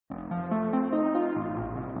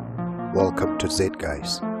Welcome to Zaid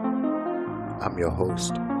Guys. I'm your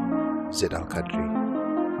host, Zaid Al Qadri.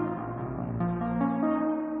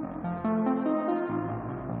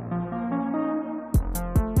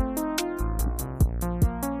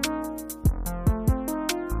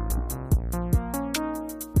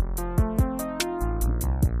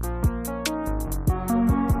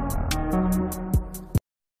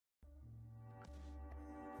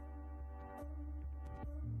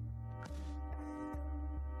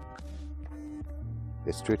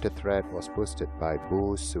 This Twitter thread was posted by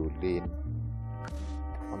Boo Su Lin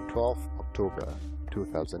on 12 October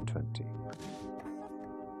 2020.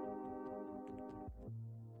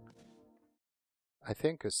 I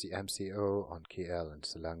think as the MCO on KL and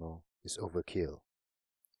Selangor is overkill.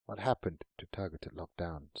 What happened to targeted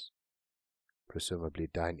lockdowns? Presumably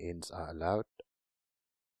dine-ins are allowed.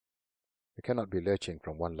 We cannot be lurching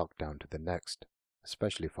from one lockdown to the next,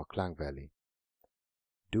 especially for Klang Valley.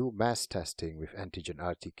 Do mass testing with antigen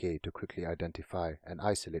RTK to quickly identify and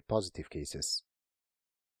isolate positive cases.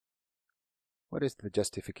 What is the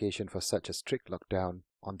justification for such a strict lockdown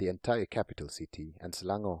on the entire capital city and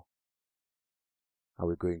Selangor? Are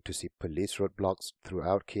we going to see police roadblocks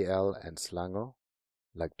throughout KL and Selangor,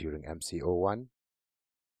 like during MCO1?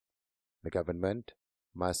 The government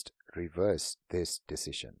must reverse this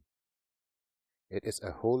decision. It is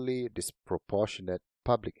a wholly disproportionate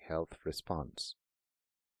public health response.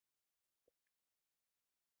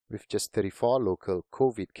 With just 34 local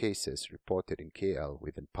COVID cases reported in KL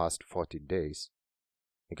within past 14 days,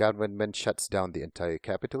 the government shuts down the entire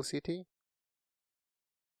capital city?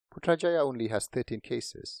 Putrajaya only has 13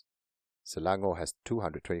 cases. Selangor has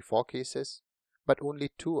 224 cases, but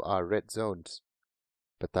only 2 are red zones.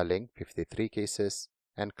 Petaling, 53 cases,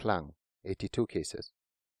 and Klang, 82 cases.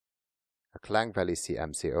 A Klang Valley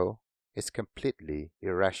CMCO is completely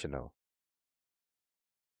irrational.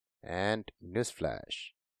 And newsflash.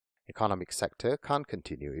 Economic sector can't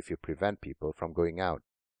continue if you prevent people from going out.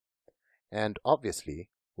 And obviously,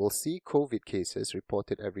 we'll see COVID cases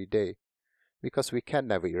reported every day because we can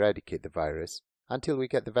never eradicate the virus until we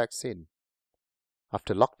get the vaccine.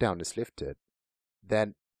 After lockdown is lifted,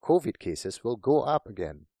 then COVID cases will go up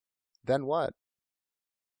again. Then what?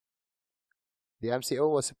 The MCO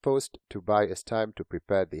was supposed to buy us time to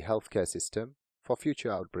prepare the healthcare system for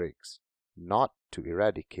future outbreaks, not to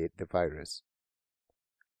eradicate the virus.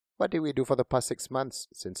 What did we do for the past 6 months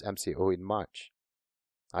since MCO in March?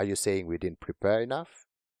 Are you saying we didn't prepare enough?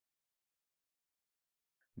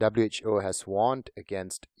 WHO has warned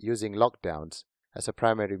against using lockdowns as a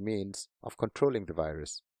primary means of controlling the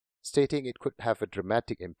virus, stating it could have a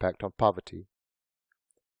dramatic impact on poverty.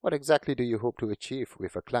 What exactly do you hope to achieve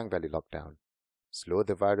with a Klang Valley lockdown? Slow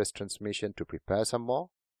the virus transmission to prepare some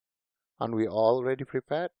more? Aren't we already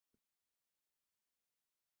prepared?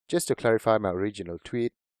 Just to clarify my original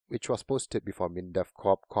tweet, which was posted before MINDEF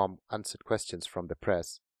Corpcom answered questions from the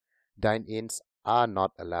press, dine-ins are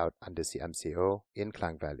not allowed under CMCO in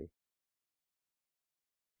Klang Valley.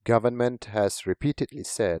 Government has repeatedly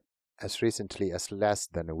said, as recently as less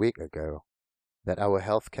than a week ago, that our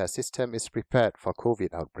healthcare system is prepared for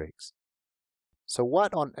COVID outbreaks. So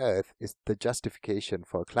what on earth is the justification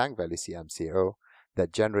for Klang Valley CMCO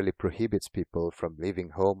that generally prohibits people from leaving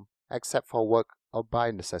home except for work or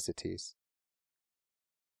buy necessities?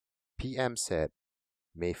 PM said,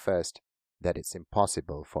 May 1st, that it's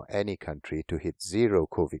impossible for any country to hit 0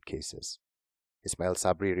 COVID cases. Ismail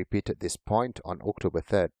Sabri repeated this point on October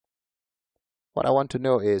 3rd. What I want to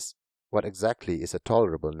know is, what exactly is a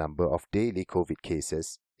tolerable number of daily COVID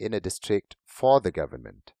cases in a district for the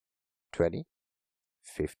government? 20?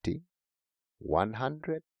 50?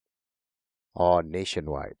 100? Or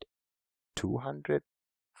nationwide? 200?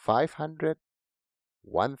 500?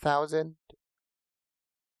 1,000?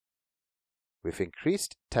 With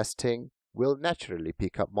increased testing, we'll naturally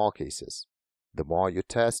pick up more cases. The more you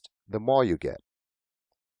test, the more you get.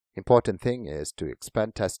 Important thing is to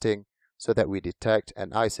expand testing so that we detect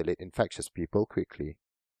and isolate infectious people quickly.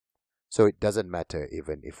 So it doesn't matter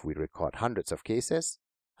even if we record hundreds of cases,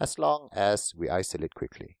 as long as we isolate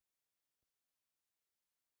quickly.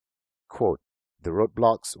 Quote, the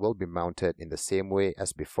roadblocks will be mounted in the same way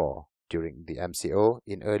as before during the MCO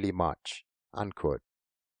in early March. Unquote.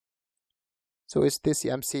 So is this the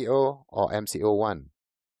MCO or MCO1?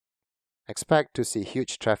 Expect to see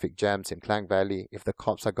huge traffic jams in Klang Valley if the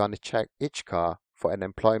cops are going to check each car for an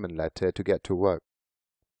employment letter to get to work.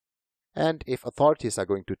 And if authorities are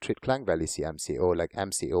going to treat Klang Valley CMCO like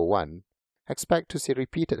MCO1, expect to see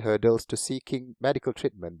repeated hurdles to seeking medical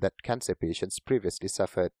treatment that cancer patients previously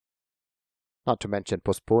suffered. Not to mention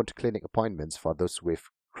postponed clinic appointments for those with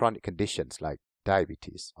chronic conditions like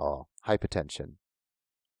diabetes or hypertension.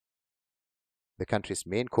 The country's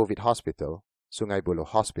main COVID hospital, Sungai Buloh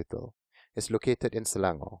Hospital, is located in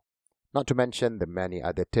Selangor, not to mention the many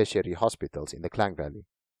other tertiary hospitals in the Klang Valley.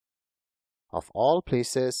 Of all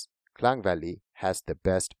places, Klang Valley has the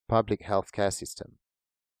best public healthcare system.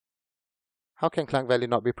 How can Klang Valley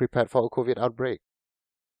not be prepared for a COVID outbreak?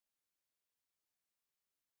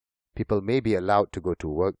 People may be allowed to go to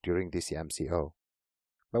work during this MCO.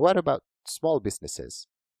 But what about small businesses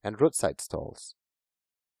and roadside stalls?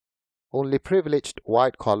 Only privileged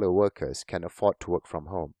white-collar workers can afford to work from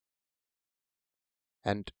home.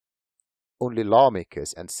 And only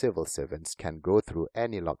lawmakers and civil servants can go through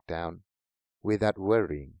any lockdown without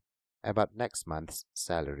worrying about next month's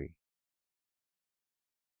salary.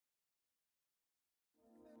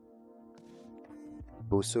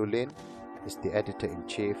 Bu Su Lin is the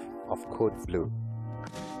editor-in-chief of Code Blue.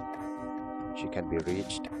 She can be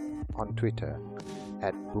reached on Twitter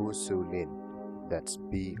at Bu Su Lin. That's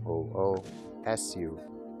BOOSULYN.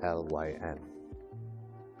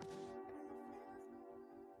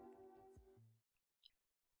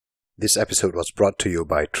 This episode was brought to you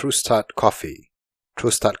by True Start Coffee.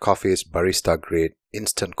 True Start Coffee's barista-grade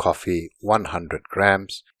instant coffee 100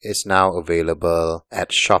 grams is now available at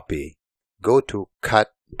Shopee. Go to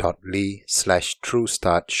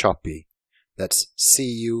cut.ly/TrueStartShopee. That's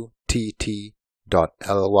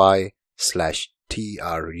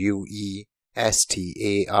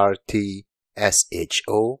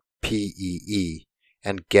CUTT.ly/TRUESTARTSHOPEE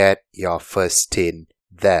and get your first stint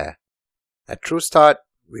there. At True Start,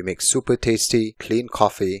 we make super tasty, clean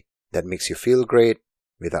coffee that makes you feel great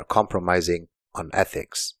without compromising on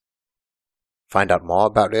ethics. Find out more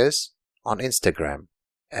about us on Instagram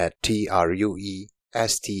at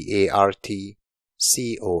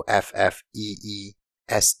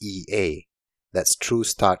TrueStartCoffeeSEA. That's True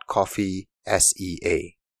Start Coffee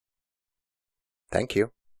SEA. Thank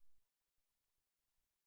you.